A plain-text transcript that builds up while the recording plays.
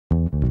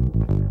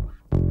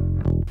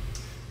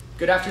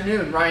Good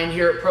afternoon, Ryan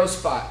here at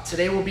ProSpot.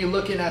 Today we'll be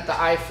looking at the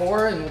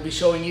i4 and we'll be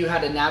showing you how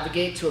to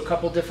navigate to a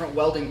couple different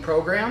welding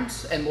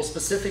programs, and we'll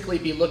specifically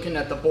be looking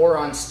at the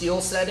boron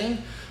steel setting,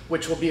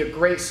 which will be a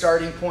great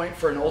starting point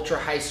for an ultra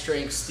high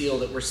strength steel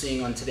that we're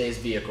seeing on today's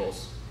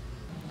vehicles.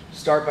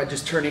 Start by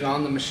just turning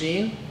on the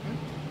machine.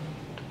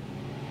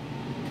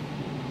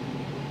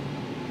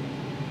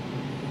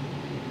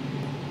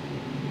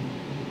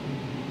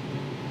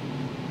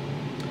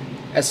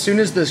 As soon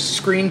as the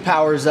screen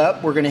powers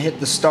up, we're going to hit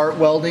the start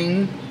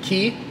welding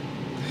key.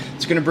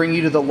 It's going to bring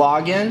you to the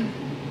login.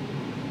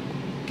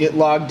 Get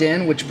logged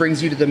in, which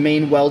brings you to the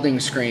main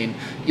welding screen.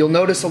 You'll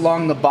notice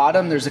along the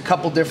bottom there's a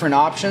couple different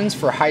options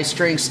for high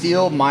strength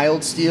steel,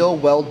 mild steel,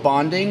 weld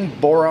bonding,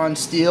 boron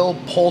steel,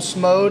 pulse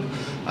mode.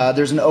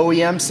 There's an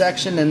OEM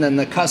section and then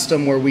the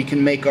custom where we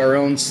can make our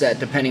own set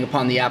depending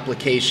upon the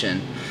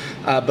application.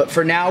 But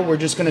for now, we're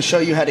just going to show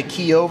you how to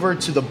key over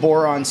to the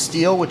boron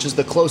steel, which is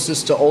the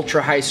closest to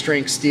ultra high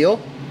strength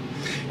steel.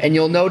 And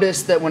you'll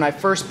notice that when I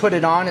first put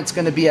it on, it's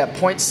going to be at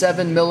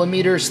 0.7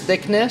 millimeters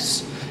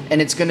thickness,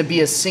 and it's going to be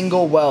a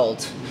single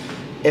weld.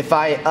 If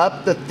I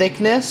up the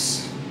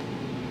thickness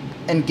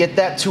and get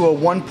that to a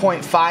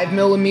 1.5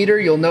 millimeter,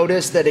 you'll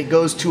notice that it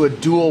goes to a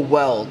dual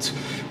weld.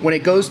 When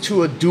it goes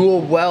to a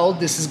dual weld,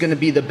 this is going to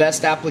be the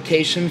best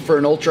application for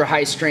an ultra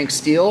high strength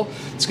steel.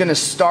 It's going to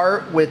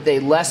start with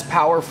a less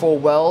powerful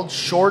weld,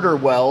 shorter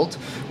weld,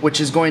 which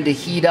is going to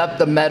heat up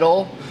the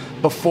metal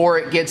before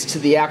it gets to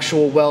the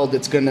actual weld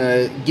that's going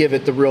to give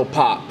it the real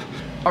pop.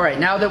 Alright,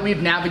 now that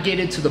we've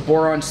navigated to the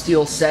boron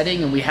steel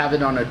setting and we have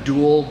it on a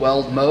dual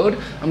weld mode,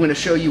 I'm going to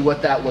show you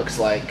what that looks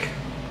like.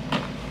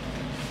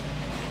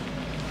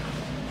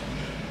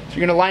 So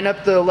you're going to line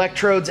up the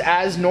electrodes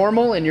as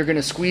normal, and you're going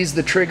to squeeze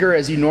the trigger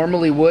as you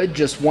normally would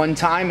just one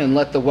time and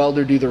let the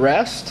welder do the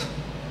rest.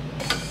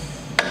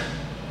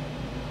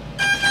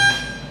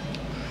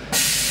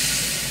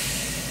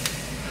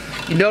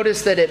 You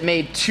notice that it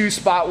made two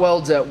spot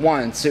welds at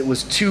once. It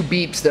was two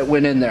beeps that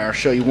went in there. I'll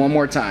show you one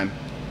more time.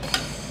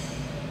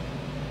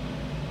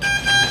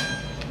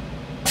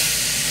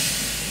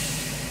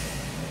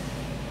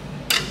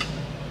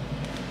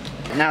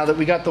 Now that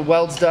we got the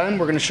welds done,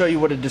 we're going to show you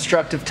what a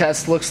destructive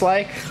test looks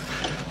like.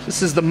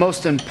 This is the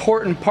most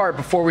important part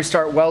before we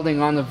start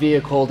welding on the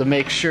vehicle to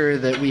make sure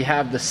that we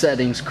have the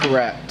settings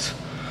correct. So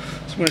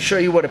I'm going to show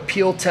you what a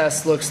peel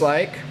test looks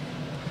like.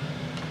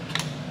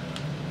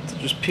 So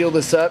just peel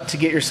this up to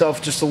get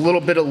yourself just a little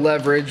bit of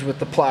leverage with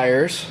the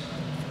pliers.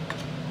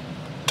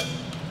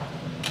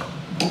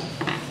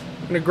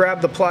 I'm going to grab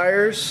the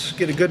pliers,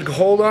 get a good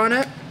hold on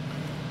it.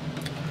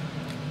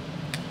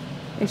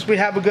 Once we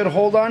have a good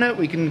hold on it,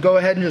 we can go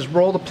ahead and just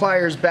roll the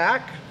pliers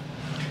back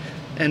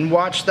and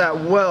watch that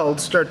weld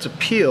start to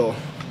peel.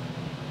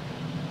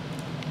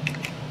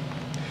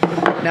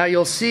 Now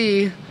you'll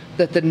see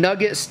that the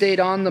nugget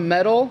stayed on the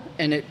metal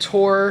and it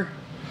tore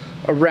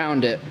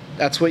around it.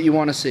 That's what you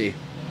want to see.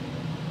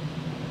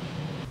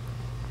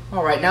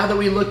 Alright, now that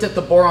we looked at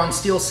the boron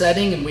steel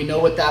setting and we know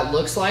what that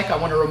looks like, I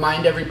want to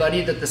remind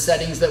everybody that the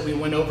settings that we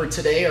went over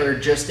today are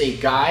just a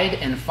guide,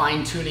 and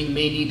fine-tuning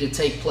may need to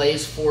take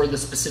place for the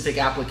specific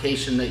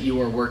application that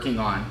you are working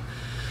on.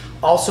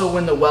 Also,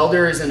 when the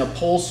welder is in a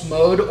pulse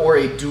mode or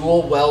a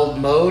dual weld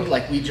mode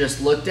like we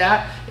just looked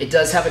at, it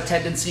does have a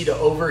tendency to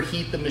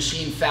overheat the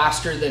machine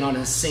faster than on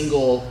a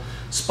single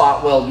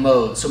spot weld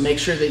mode. So make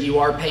sure that you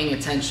are paying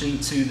attention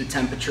to the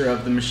temperature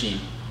of the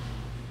machine.